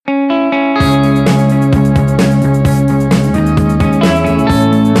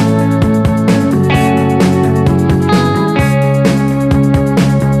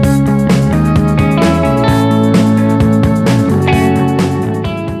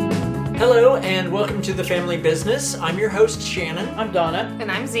and welcome to The Family Business. I'm your host, Shannon. I'm Donna.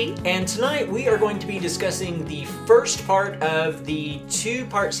 And I'm Z. And tonight we are going to be discussing the first part of the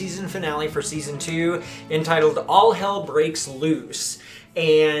two-part season finale for Season 2, entitled All Hell Breaks Loose.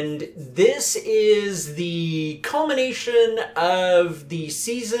 And this is the culmination of the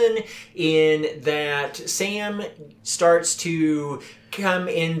season in that Sam starts to come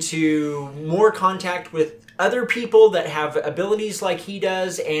into more contact with other people that have abilities like he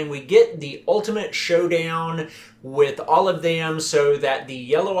does, and we get the ultimate showdown with all of them so that the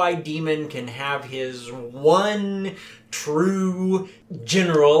yellow-eyed demon can have his one true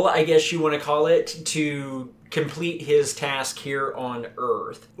general, I guess you want to call it, to complete his task here on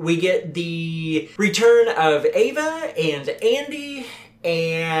Earth. We get the return of Ava and Andy,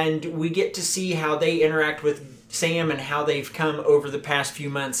 and we get to see how they interact with Sam and how they've come over the past few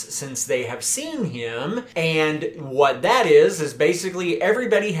months since they have seen him. And what that is basically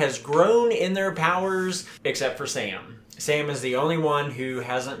everybody has grown in their powers except for Sam. Sam is the only one who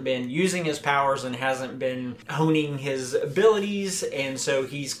hasn't been using his powers and hasn't been honing his abilities, and so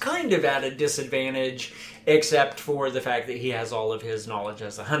he's kind of at a disadvantage except for the fact that he has all of his knowledge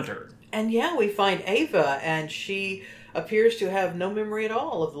as a hunter. And yeah, we find Ava, and she appears to have no memory at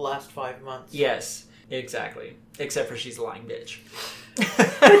all of the last 5 months. Yes, exactly. Except for she's a lying bitch.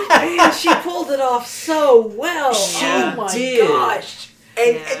 Man, she pulled it off so well. She oh my did. gosh.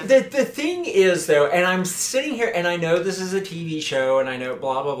 And the thing is, though, and I'm sitting here, and I know this is a TV show, and I know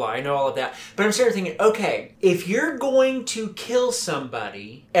blah, blah, blah, I know all of that, but I'm sitting there thinking, okay, if you're going to kill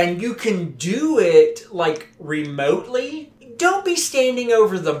somebody, and you can do it, like, remotely, don't be standing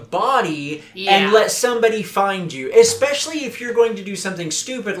over the body and let somebody find you. Especially if you're going to do something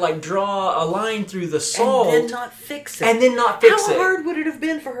stupid like draw a line through the salt. And then not fix it. How hard would it have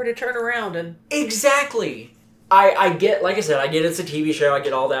been for her to turn around and... Exactly. I get, like I said, I get it's a TV show, I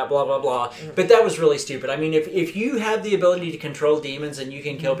get all that, blah, blah, blah. But that was really stupid. I mean, if you have the ability to control demons and you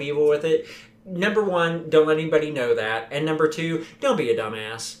can kill people with it, number one, don't let anybody know that. And number two, don't be a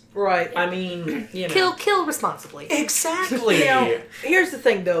dumbass. Right. I mean, you know. Kill responsibly. Exactly. You know, here's the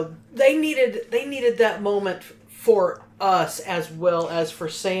thing, though. They needed that moment for us as well as for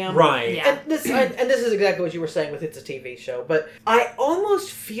Sam. Right. Yeah. And this is exactly what you were saying with it's a TV show. But I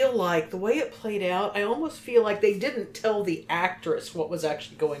almost feel like the way it played out, I almost feel like they didn't tell the actress what was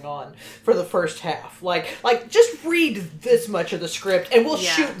actually going on for the first half. Like just read this much of the script and we'll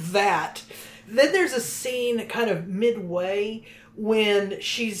shoot that. Then there's a scene kind of midway when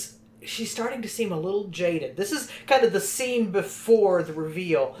she's starting to seem a little jaded. This is kind of the scene before the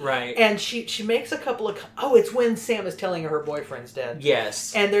reveal. Right. And she makes a couple of... Oh, it's when Sam is telling her boyfriend's dead.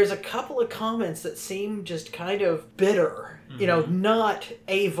 Yes. And there's a couple of comments that seem just kind of bitter. Mm-hmm. You know, not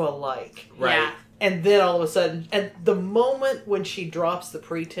Ava-like. Right. Yeah. And then all of a sudden... And the moment when she drops the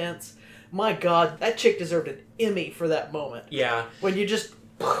pretense... My God, that chick deserved an Emmy for that moment. Yeah. When you just...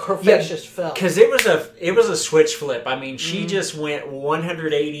 Her face just fell. Because it was a switch flip. I mean, she just went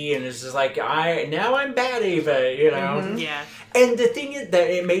 180 and it's just like, now I'm bad Ava, you know? Mm-hmm. Yeah. And the thing is that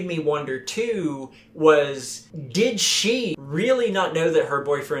it made me wonder, too, was did she really not know that her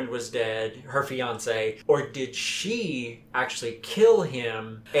boyfriend was dead, her fiancé, or did she actually kill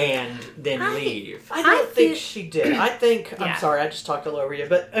him and then leave? I don't think she did. I think... I'm sorry, I just talked all over you.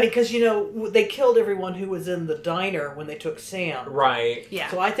 But, because, you know, they killed everyone who was in the diner when they took Sam. Right. Yeah.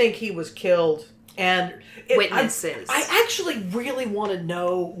 So I think he was killed... And witnesses. I actually really want to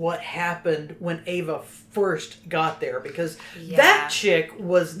know what happened when Ava first got there, because that chick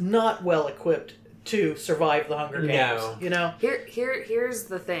was not well equipped to survive the Hunger Games. No. You know? Here's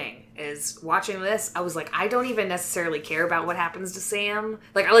the thing, is watching this, I was like, I don't even necessarily care about what happens to Sam.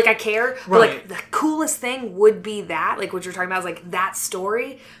 Like I care, but like the coolest thing would be that, like what you're talking about is like that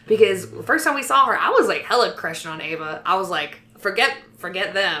story, because the first time we saw her, I was like hella crushing on Ava. I was like, forget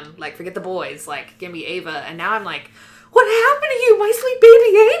them, like forget the boys, like give me Ava. And now I'm like, what happened to you, my sweet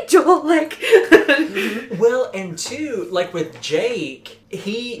baby angel? Like, well, and two, like with Jake,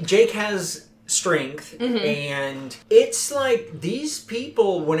 Jake has strength, and it's like these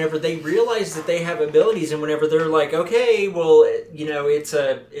people, whenever they realize that they have abilities, and whenever they're like, okay, well, you know, it's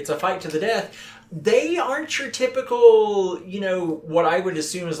a fight to the death. They aren't your typical, you know, what I would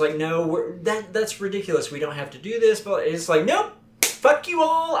assume is like, no, that's ridiculous. We don't have to do this. But it's like, nope, fuck you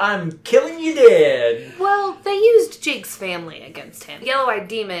all. I'm killing you dead. Well, they used Jake's family against him. Yellow-Eyed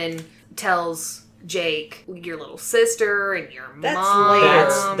Demon tells Jake, your little sister and your That's mom.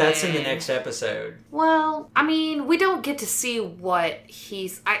 later. That's in the and- next episode. Well, I mean, we don't get to see what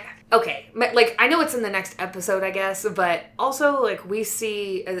he's... Okay, like, I know it's in the next episode, I guess, but also, like, we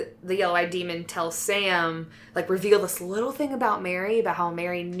see the Yellow-Eyed Demon tell Sam, like, reveal this little thing about Mary, about how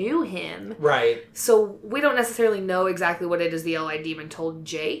Mary knew him. Right. So we don't necessarily know exactly what it is the Yellow-Eyed Demon told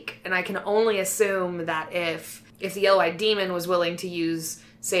Jake, and I can only assume that if the Yellow-Eyed Demon was willing to use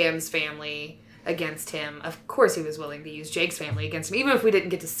Sam's family against him, of course he was willing to use Jake's family against him, even if we didn't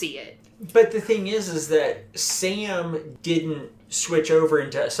get to see it. But the thing is that Sam didn't switch over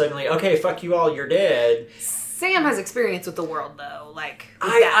into suddenly, okay, fuck you all, you're dead. Sam has experience with the world, though. Like,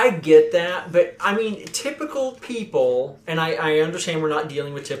 I get that, but I mean, typical people, and I understand we're not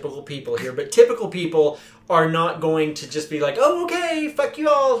dealing with typical people here, but typical people are not going to just be like, oh, okay, fuck you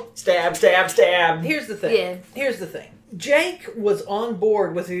all, stab, stab, stab. Here's the thing. Yeah. Here's the thing. Jake was on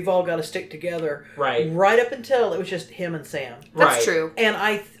board with we've all got to stick together. Right up until it was just him and Sam. That's Right. true.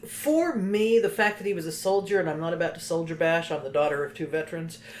 And for me, the fact that he was a soldier, and I'm not about to soldier bash, I'm the daughter of 2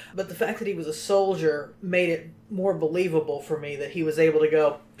 veterans, but the fact that he was a soldier made it more believable for me that he was able to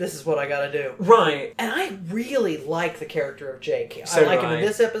go, this is what I gotta do. Right. And I really like the character of Jake. So I like do him in I.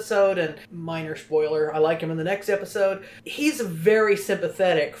 this episode, and minor spoiler, I like him in the next episode. He's very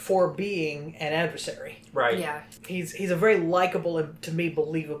sympathetic for being an adversary. Right. Yeah. He's a very likable and, to me,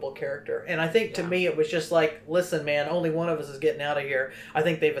 believable character. And I think, to me, it was just like, listen, man, only one of us is getting out of here. I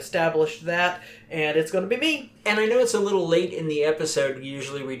think they've established that, and it's going to be me. And I know it's a little late in the episode.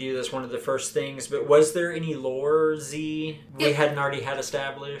 Usually we do this one of the first things, but was there any lore, Z, we hadn't already had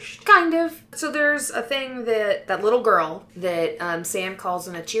established? Kind of. So there's a thing that little girl that Sam calls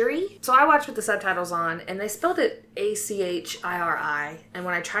an Achiri. So I watched with the subtitles on, and they spelled it Achiri. And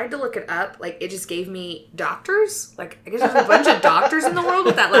when I tried to look it up, like, it just gave me doctors. Like, I guess there's a bunch of doctors in the world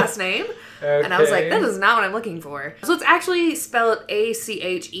with that last name. Okay. And I was like, that is not what I'm looking for. So it's actually spelled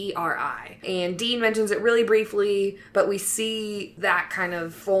Acheri. And Dean mentions it really briefly, but we see that kind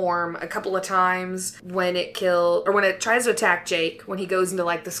of form a couple of times when it tries to attack Jake, when he goes into,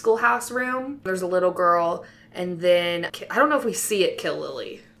 like, the schoolhouse room. There's a little girl, and then I don't know if we see it kill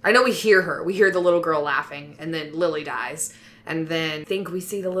Lily. I know we hear her. We hear the little girl laughing, and then Lily dies. And then I think we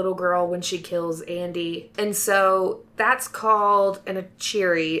see the little girl when she kills Andy. And so that's called an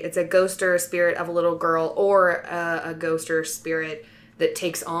Achiri. It's a ghost or a spirit of a little girl, or a ghost or spirit that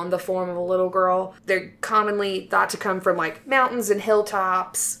takes on the form of a little girl. They're commonly thought to come from, like, mountains and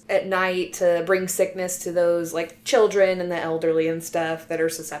hilltops at night to bring sickness to those, like, children and the elderly and stuff that are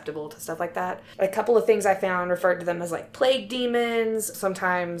susceptible to stuff like that. A couple of things I found referred to them as, like, plague demons.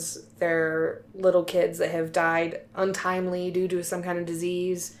 Sometimes they're little kids that have died untimely due to some kind of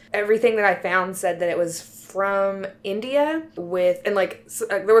disease. Everything that I found said that it was from India there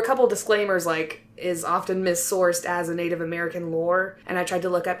were a couple of disclaimers, like, is often missourced as a Native American lore, and I tried to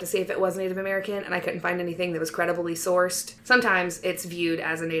look up to see if it was Native American, and I couldn't find anything that was credibly sourced. Sometimes it's viewed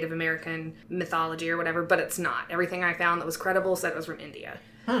as a Native American mythology or whatever, but it's not. Everything I found that was credible said it was from India.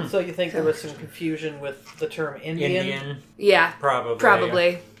 So you think there was some confusion with the term Indian? Yeah.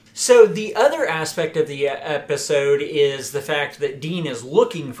 Probably. So the other aspect of the episode is the fact that Dean is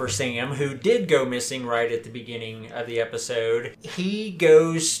looking for Sam, who did go missing right at the beginning of the episode. He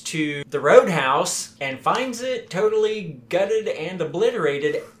goes to the roadhouse and finds it totally gutted and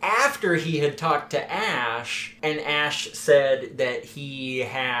obliterated after he had talked to Ash, and Ash said that he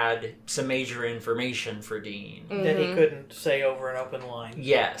had some major information for Dean. That he couldn't say over an open line.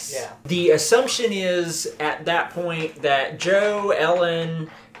 Yes. Yeah. The assumption is at that point that Joe, Ellen,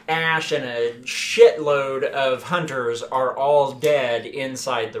 Ash, and a shitload of hunters are all dead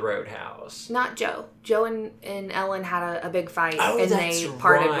inside the roadhouse. Not Joe. Joe and Ellen had a big fight, Oh, and that's they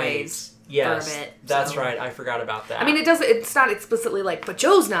parted right. ways Yes, for a bit. that's so. right. I forgot about that. I mean, it's not explicitly like, but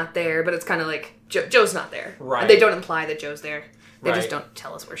Joe's not there, but it's kind of like, Joe's not there. Right. And they don't imply that Joe's there. They Right. just don't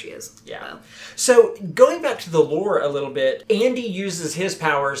tell us where she is. Yeah. So, going back to the lore a little bit, Andy uses his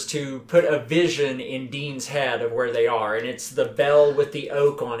powers to put a vision in Dean's head of where they are, and it's the bell with the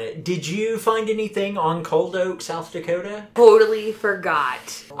oak on it. Did you find anything on Cold Oak, South Dakota? Totally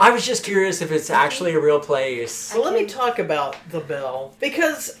forgot. I was just curious if it's actually a real place. Well, let me talk about the bell,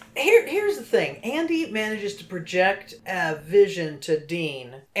 because here's the thing. Andy manages to project a vision to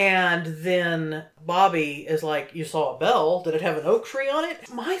Dean, and then Bobby is like, you saw a bell? Did it have an oak tree on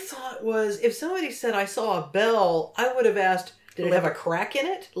it? My thought was, if somebody said I saw a bell, I would have asked, did it have a crack in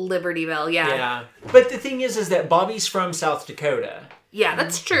it? Liberty Bell, yeah. Yeah. But the thing is that Bobby's from South Dakota. Yeah,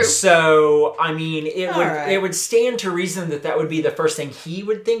 that's true. So, I mean, it would right. stand to reason that would be the first thing he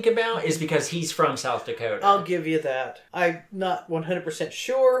would think about, is because he's from South Dakota. I'll give you that. I'm not 100%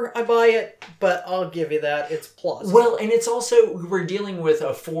 sure I buy it, but I'll give you that. It's plausible. Well, and it's also, we're dealing with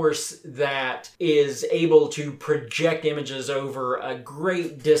a force that is able to project images over a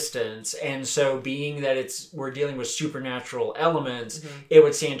great distance, and so being that we're dealing with supernatural elements, it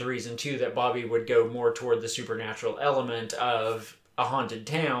would stand to reason too that Bobby would go more toward the supernatural element of a haunted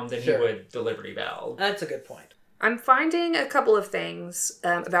town than he would the Liberty Bell. That's a good point. I'm finding a couple of things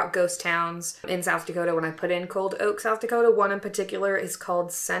about ghost towns in South Dakota when I put in Cold Oak, South Dakota. One in particular is called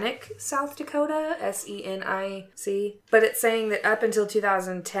Senic, South Dakota, Senic. But it's saying that up until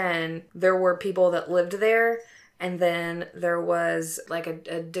 2010, there were people that lived there, and then there was like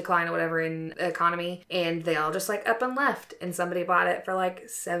a decline or whatever in the economy, and they all just like up and left, and somebody bought it for like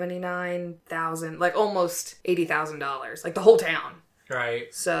 $79,000, like almost $80,000, like the whole town.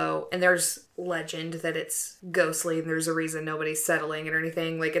 Right. So, and there's legend that it's ghostly and there's a reason nobody's settling it or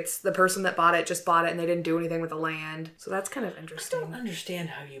anything. Like, it's the person that bought it just bought it and they didn't do anything with the land. So that's kind of interesting. I don't understand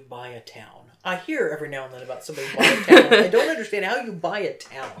how you buy a town. I hear every now and then about somebody buying a town. I don't understand how you buy a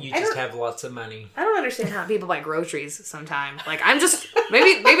town. You just have lots of money. I don't understand how people buy groceries sometimes. Like, I'm just,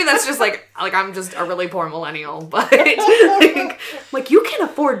 maybe that's just like I'm just a really poor millennial, but like you can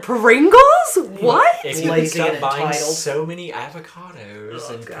afford Pringles? What? If you Lazy stop and buying entitled. so many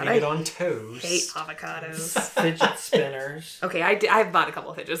avocados and God, putting it on toast. Hate avocados. Fidget spinners. Okay, I've bought a couple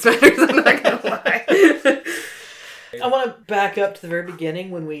of fidget spinners, I'm not gonna lie. I want to back up to the very beginning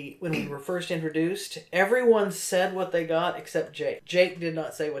when we were first introduced. Everyone said what they got except Jake. Jake did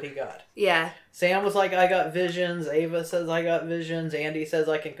not say what he got. Yeah. Sam was like, I got visions. Ava says, I got visions. Andy says,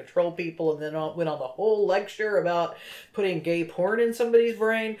 I can control people. And then went on the whole lecture about putting gay porn in somebody's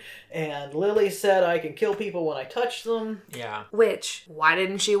brain. And Lily said, I can kill people when I touch them. Yeah. Which, why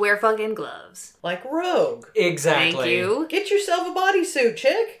didn't she wear fucking gloves? Like Rogue. Exactly. Thank you. Get yourself a bodysuit,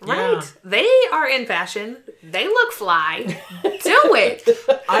 chick. Right. Yeah. They are in fashion. They look fly. Do it.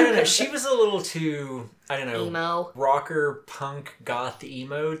 I don't know. She was a little too, I don't know, Emo. rocker, punk, goth,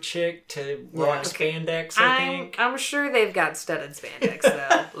 emo chick to rock spandex, I think. I'm sure they've got studded spandex,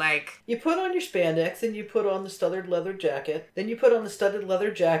 though. Like, You put on your spandex, and you put on the studded leather jacket. Then you put on the studded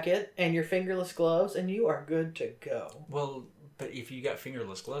leather jacket and your fingerless gloves, and you are good to go. Well, but if you got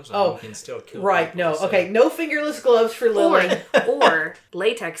fingerless gloves on, you can still kill Right, people, no. so- Okay, no fingerless gloves for Lily. or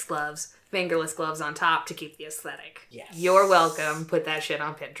latex gloves, fingerless gloves on top to keep the aesthetic. Yes. You're welcome. Put that shit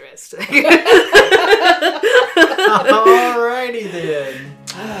on Pinterest. Alrighty then.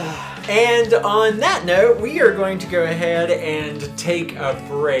 And on that note, we are going to go ahead and take a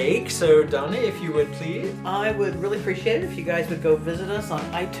break. So, Donna, if you would please. I would really appreciate it if you guys would go visit us on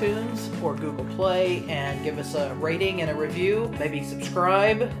iTunes or Google Play and give us a rating and a review. Maybe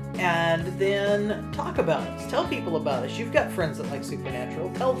subscribe and then talk about us. Tell people about us. You've got friends that like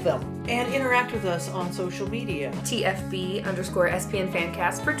Supernatural. Tell them. And interact with us on social media. TFB_SPN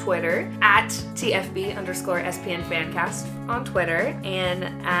Fancast for Twitter, at TFB_SPN Fancast on Twitter, and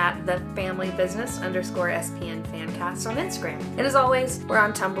at the Family Business_SPN Fancast on Instagram. And as always, we're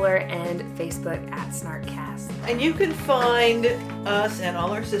on Tumblr and Facebook at Snarkcast. And you can find us and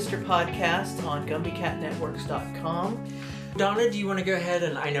all our sister podcasts on GumbyCatNetworks.com. Donna, do you want to go ahead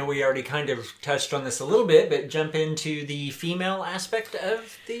and, I know we already kind of touched on this a little bit, but jump into the female aspect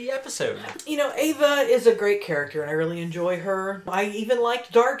of the episode? You know, Ava is a great character, and I really enjoy her. I even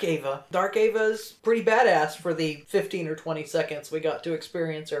liked Dark Ava. Dark Ava's pretty badass for the 15 or 20 seconds we got to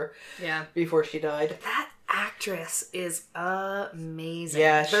experience her before she died. That actress is amazing.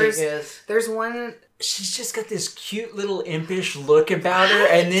 Yeah, she is. There's one... She's just got this cute little impish look about her,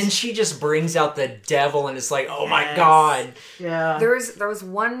 and then she just brings out the devil, and it's like, oh my god. Yeah. There was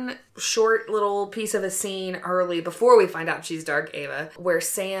one short little piece of a scene early before we find out she's Dark Ava, where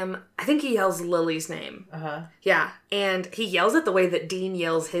Sam, I think he yells Lily's name. Uh-huh. Yeah, and he yells it the way that Dean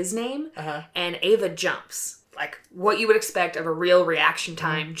yells his name, and Ava jumps. Like, what you would expect of a real reaction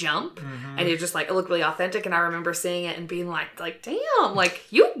time jump. And you're just like, it looked really authentic, and I remember seeing it and being like, damn, like,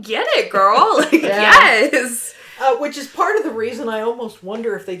 you get it, girl. Like, yes. Which is part of the reason I almost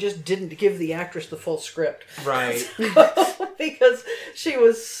wonder if they just didn't give the actress the full script. Right. Because she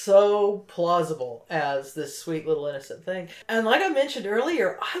was so plausible as this sweet little innocent thing. And like I mentioned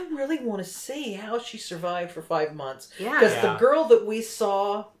earlier, I really want to see how she survived for 5 months. Yeah. Because the girl that we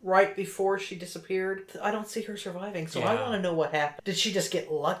saw right before she disappeared, I don't see her surviving. surviving. So Yeah. I want to know what happened. Did she just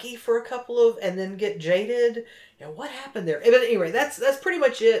get lucky for a couple of, and then get jaded? You know, what happened there? But anyway, that's pretty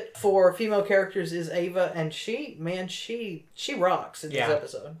much it for female characters. Is Ava, and she rocks in this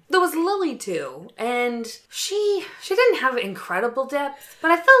episode. There was Lily too, and she didn't have incredible depth, but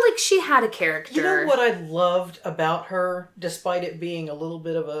I felt like she had a character. You know what I loved about her, despite it being a little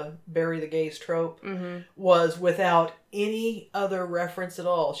bit of a bury the gays trope, was without any other reference at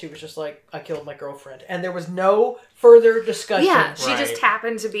all. She was just like, I killed my girlfriend. And there was no further discussion. Yeah, she just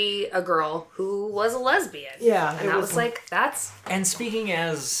happened to be a girl who was a lesbian. Yeah. And I was like, that's... And speaking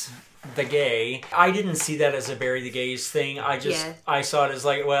as the gay, I didn't see that as a bury the gays thing. I saw it as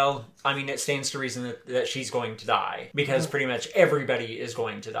like, well, I mean, it stands to reason that she's going to die because pretty much everybody is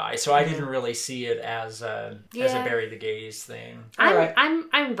going to die. So I didn't really see it as a bury the gays thing.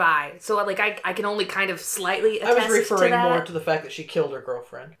 I'm bi, so like I can only kind of slightly attest I was referring to that. more to the fact that she killed her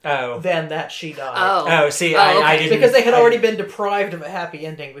girlfriend than that she died. Oh, see, okay. I didn't, because they had already been deprived of a happy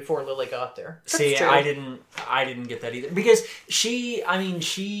ending before Lily got there. See, true. I didn't get that either because she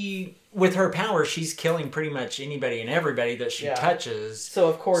with her power, she's killing pretty much anybody and everybody that she touches. So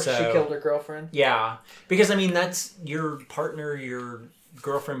of course she killed her girlfriend. Yeah, because I mean that's your partner, your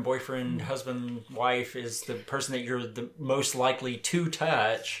girlfriend, boyfriend, husband, wife is the person that you're the most likely to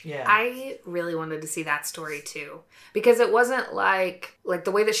touch. Yeah, I really wanted to see that story too, because it wasn't like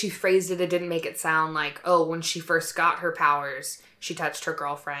the way that she phrased it. It didn't make it sound like, oh, when she first got her powers, she touched her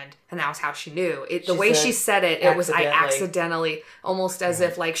girlfriend, and that was how she knew. The way she said it, it was I accidentally, almost as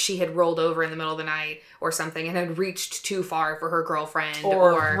if like she had rolled over in the middle of the night or something and had reached too far for her girlfriend,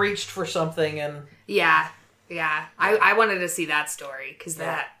 or reached for something and yeah. I wanted to see that story because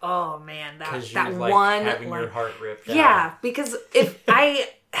that oh man that like one having your heart ripped out. Yeah, because if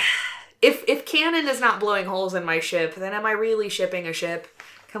canon is not blowing holes in my ship, then am I really shipping a ship?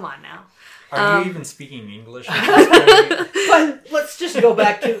 Come on now. Are you even speaking English? But let's just go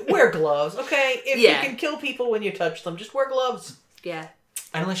back to wear gloves, okay? If you can kill people when you touch them, just wear gloves. Yeah.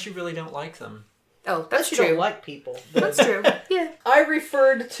 Unless you really don't like them. Oh, that's true. true. You don't like people. That's true. Yeah. I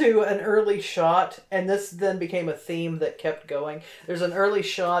referred to an early shot, and this then became a theme that kept going. There's an early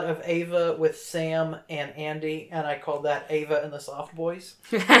shot of Ava with Sam and Andy, and I called that Ava and the Soft Boys.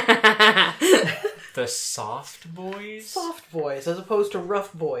 The Soft Boys? Soft boys, as opposed to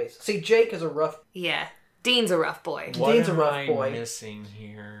rough boys. See, Jake is a rough... Yeah. Dean's a rough boy. What Dean's am a rough I boy. missing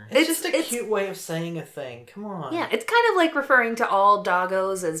here? It's just a cute way of saying a thing. Come on. Yeah, it's kind of like referring to all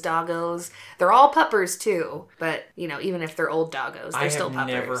doggos as doggos. They're all puppers too, but even if they're old doggos, they're still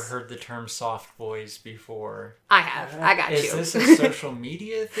puppers. I have never heard the term soft boys before. I have. I got you. Is this a social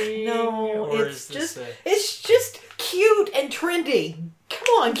media thing? No, or it's is it's just cute and trendy. Come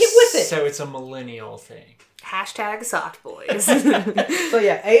on, get with it. So it's a millennial thing. Hashtag soft boys. So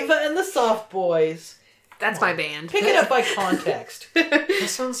yeah, Ava and the Soft Boys. That's my band. Pick it up by context. That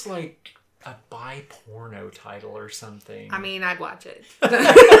sounds like a bi-porno title or something. I mean, I'd watch it.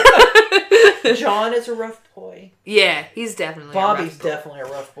 John is a rough boy. Yeah, he's definitely Bobby's a rough boy. definitely a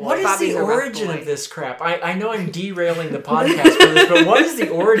rough boy. What is Bobby's the a rough origin boy. of this crap? I know I'm derailing the podcast for this, but what is the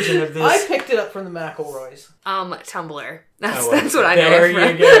origin of this? I picked it up from the McElroys. Tumblr. That's well, that's what I know. There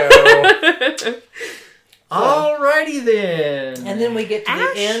it from. you go. Alrighty then. And then we get to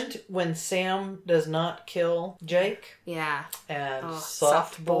Ash? the end when Sam does not kill Jake. Yeah, And soft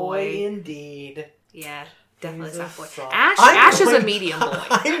soft boy boy. indeed. yeah, definitely He's a soft boy. soft- Ash is a medium boy.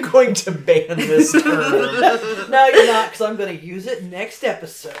 I'm going to ban this term. No, you're not, because I'm going to use it next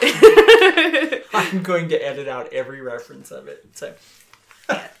episode. I'm going to edit out every reference of it. So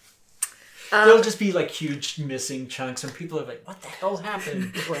there'll just be like huge missing chunks, and people are like, "What the hell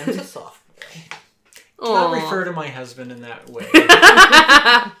happened?" Brent's a soft boy. Do not refer to my husband in that way.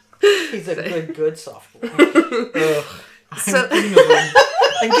 He's a good soft boy. Ugh.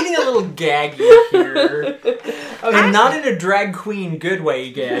 I'm getting a little gaggy here. And not in a drag queen good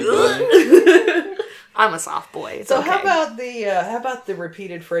way gaggy. I'm a soft boy. It's So okay. how about the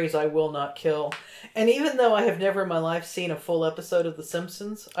repeated phrase "I will not kill"? And even though I have never in my life seen a full episode of The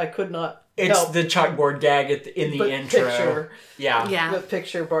Simpsons, I could not It's help the chalkboard gag in the but intro. Yeah. but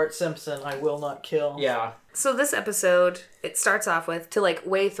picture Bart Simpson. I will not kill. Yeah. So this episode, it starts off with, to like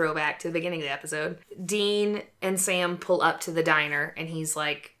way throwback to the beginning of the episode, Dean and Sam pull up to the diner and he's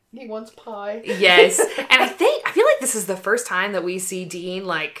like, He wants pie. yes. And I feel like this is the first time that we see Dean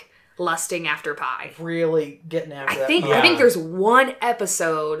like lusting after pie. Really getting after that pie. I think there's one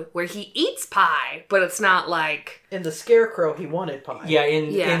episode where he eats pie, but it's not like In the Scarecrow, he wanted pie. Yeah,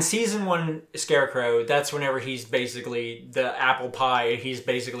 in season 1 Scarecrow, that's whenever he's basically the apple pie, he's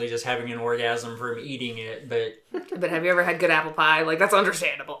basically just having an orgasm from eating it, but have you ever had good apple pie? Like, that's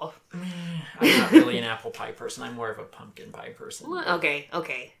understandable. I'm not really an apple pie person. I'm more of a pumpkin pie person.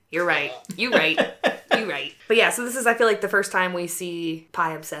 Okay. You're right. You right. But yeah, so this is, I feel like, the first time we see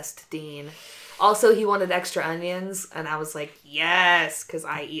pie-obsessed Dean. Also, he wanted extra onions, and I was like, yes, because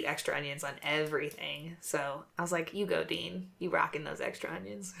I eat extra onions on everything. So I was like, you go, Dean. You rocking those extra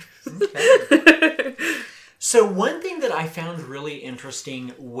onions. Okay. So one thing that I found really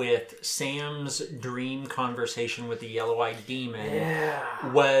interesting with Sam's dream conversation with the Yellow-Eyed Demon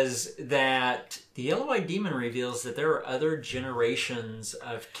was that the Yellow-Eyed Demon reveals that there are other generations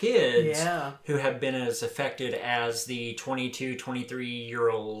of kids who have been as affected as the 22,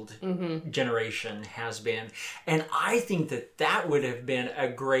 23-year-old generation has been. And I think that that would have been a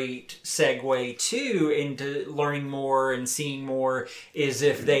great segue, too, into learning more and seeing more, is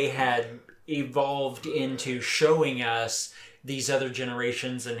if they had evolved into showing us these other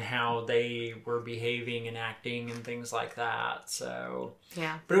generations and how they were behaving and acting and things like that. So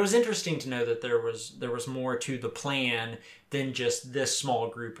yeah, but it was interesting to know that there was more to the plan than just this small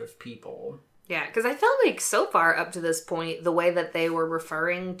group of people. Yeah, because I felt like so far up to this point, the way that they were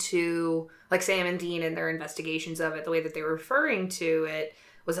referring to, like, Sam and Dean and their investigations of it, the way that they were referring to it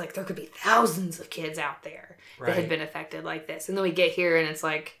was like there could be thousands of kids out there that had been affected like this. And then we get here and it's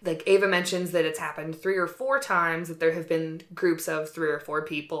like Ava mentions that it's happened 3 or 4 times, that there have been groups of 3 or 4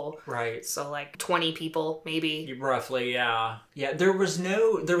 people. Right. So like 20 people maybe. Roughly, yeah. Yeah, there was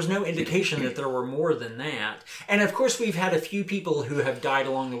no indication that there were more than that. And of course we've had a few people who have died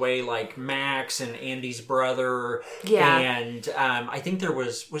along the way, like Max and Andy's brother. Yeah. And I think there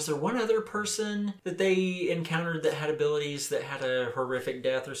was there one other person that they encountered that had abilities that had a horrific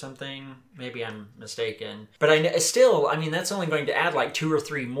death or something? Maybe I'm mistaken. But I mean, that's only going to add like 2 or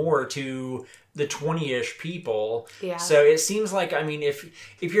 3 more to the 20-ish people. Yeah. So it seems like, I mean, if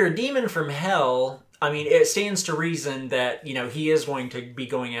you're a demon from hell, I mean, it stands to reason that, you know, he is going to be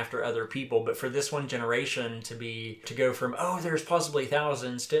going after other people. But for this one generation to go from, there's possibly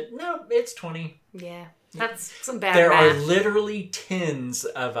thousands to, no, it's 20. Yeah. That's some bad There math. are literally tens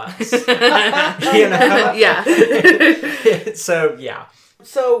of us. You know? Yeah. So, yeah.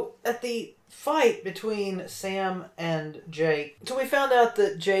 So, at the fight between Sam and Jake, so we found out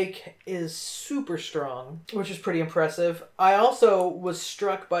that Jake is super strong, which is pretty impressive. I also was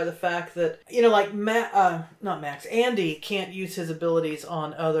struck by the fact that, you know, like not Max, Andy can't use his abilities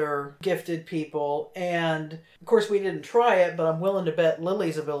on other gifted people, and of course we didn't try it, but I'm willing to bet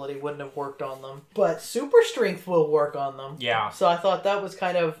Lily's ability wouldn't have worked on them. But super strength will work on them. Yeah. So I thought that was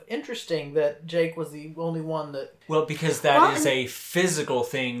kind of interesting that Jake was the only one that... Well, because that is a physical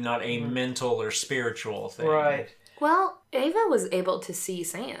thing, not a mental or spiritual thing. Right. Well, Ava was able to see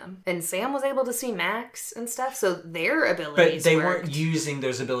Sam, and Sam was able to see Max and stuff, so their abilities But they worked. weren't using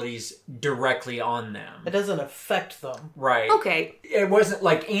those abilities directly on them. It doesn't affect them. Right. Okay. It wasn't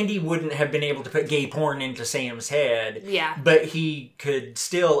like Andy wouldn't have been able to put gay porn into Sam's head. Yeah. But he could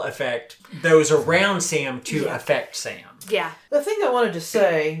still affect those around Sam to affect Sam. Yeah. The thing I wanted to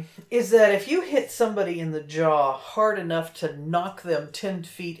say is that if you hit somebody in the jaw hard enough to knock them 10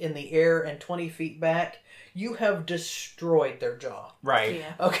 feet in the air and 20 feet back, you have destroyed their jaw. Right.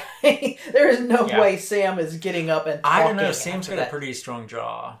 Yeah. Okay? There is no way Sam is getting up and talking. I don't know. Sam's got a pretty strong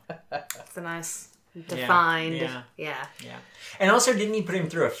jaw. It's a nice defined. Yeah. And also, didn't he put him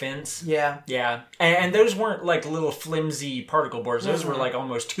through a fence? Yeah. Yeah. And those weren't like little flimsy particle boards. Those were like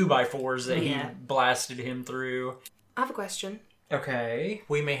almost 2x4s that he blasted him through. I have a question. Okay.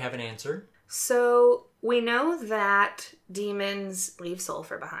 We may have an answer. So, we know that demons leave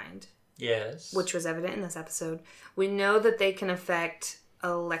sulfur behind. Yes. Which was evident in this episode. We know that they can affect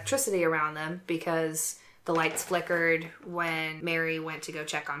electricity around them because the lights flickered when Mary went to go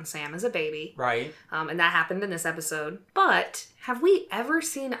check on Sam as a baby. Right. And that happened in this episode. But have we ever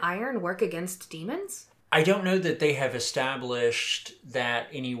seen iron work against demons? I don't know that they have established that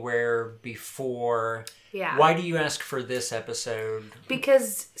anywhere before. Yeah. Why do you ask for this episode?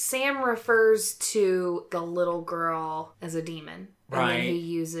 Because Sam refers to the little girl as a demon. And then he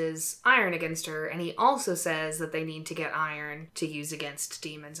uses iron against her. And he also says that they need to get iron to use against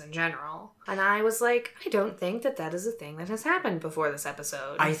demons in general. And I was like, I don't think that is a thing that has happened before this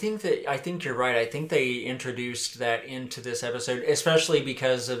episode. I think you're right. I think they introduced that into this episode, especially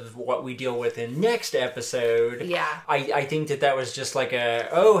because of what we deal with in next episode. Yeah. I think that was just like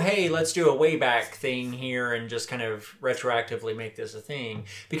hey, let's do a way back thing here and just kind of retroactively make this a thing.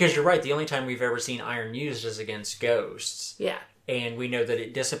 Because you're right, the only time we've ever seen iron used is against ghosts. Yeah. And we know that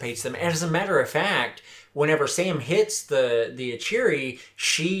it dissipates them. And as a matter of fact, whenever Sam hits the Achiri,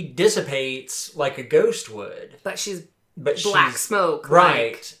 she dissipates like a ghost would. But she's black smoke.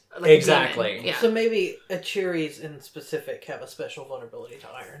 Right. like Exactly. a demon. Yeah. So maybe Acheries in specific have a special vulnerability to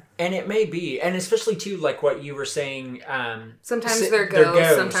iron. And it may be, and especially too, like what you were saying. Sometimes they're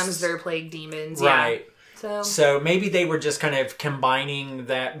ghosts, sometimes they're plague demons. Right. Yeah. So maybe they were just kind of combining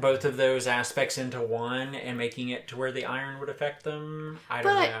both of those aspects into one and making it to where the iron would affect them. I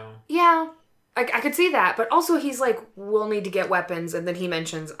don't know. Yeah. I could see that, but also he's like, we'll need to get weapons, and then he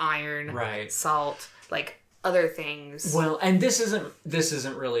mentions iron, Right. salt, like other things. Well, and this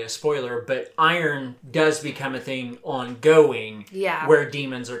isn't really a spoiler, but iron does become a thing ongoing. Yeah. Where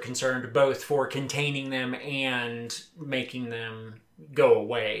demons are concerned, both for containing them and making them go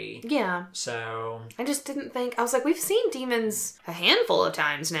away. Yeah. So I just didn't think, I was like, we've seen demons a handful of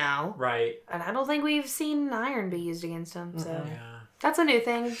times now. right. And I don't think we've seen iron be used against them, so. Yeah. That's a new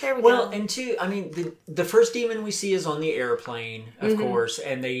thing. There we Well, go. and two, I mean, the first demon we see is on the airplane, of course,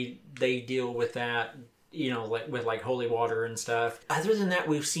 and they deal with that, you know, with holy water and stuff. Other than that,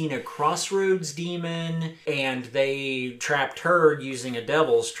 we've seen a crossroads demon, and they trapped her using a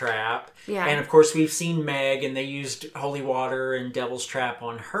devil's trap. Yeah. And of course, we've seen Meg, and they used holy water and devil's trap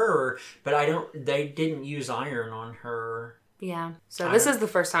on her, but they didn't use iron on her. Yeah. So this is the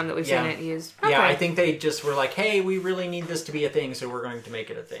first time that we've seen it used. Okay. Yeah, I think they just were like, hey, we really need this to be a thing, so we're going to make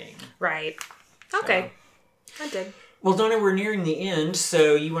it a thing. Right. Okay. I did. Well, Donna, we're nearing the end,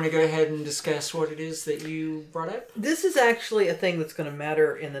 so you want to go ahead and discuss what it is that you brought up? This is actually a thing that's going to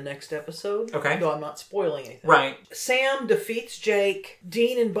matter in the next episode. Okay. Though I'm not spoiling anything. Right. Sam defeats Jake.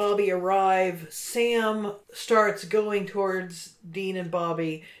 Dean and Bobby arrive. Sam starts going towards Dean and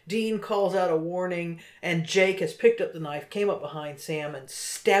Bobby. Dean calls out a warning, and Jake has picked up the knife, came up behind Sam, and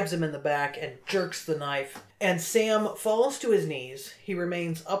stabs him in the back and jerks the knife. And Sam falls to his knees. He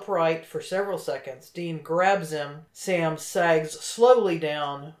remains upright for several seconds. Dean grabs him. Sam sags slowly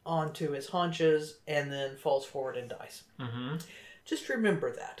down onto his haunches and then falls forward and dies. Mm-hmm. Just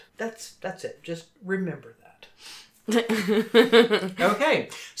remember that. That's it. Just remember that. Okay.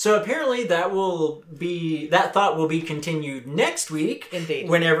 So apparently that thought will be continued next week. Indeed.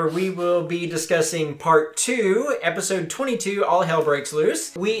 Whenever we will be discussing part 2, episode 22, All Hell Breaks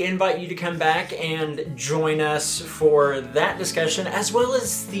Loose. We invite you to come back and join us for that discussion, as well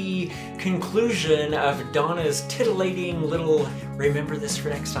as the conclusion of Donna's titillating little remember this for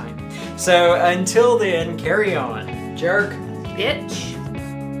next time. So until then, carry on. Jerk. Bitch.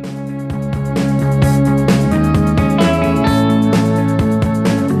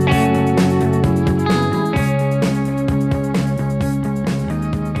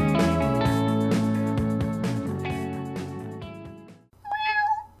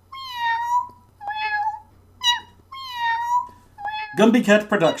 Gumby Cat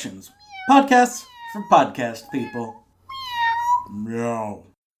Productions. Podcasts for podcast people. Meow.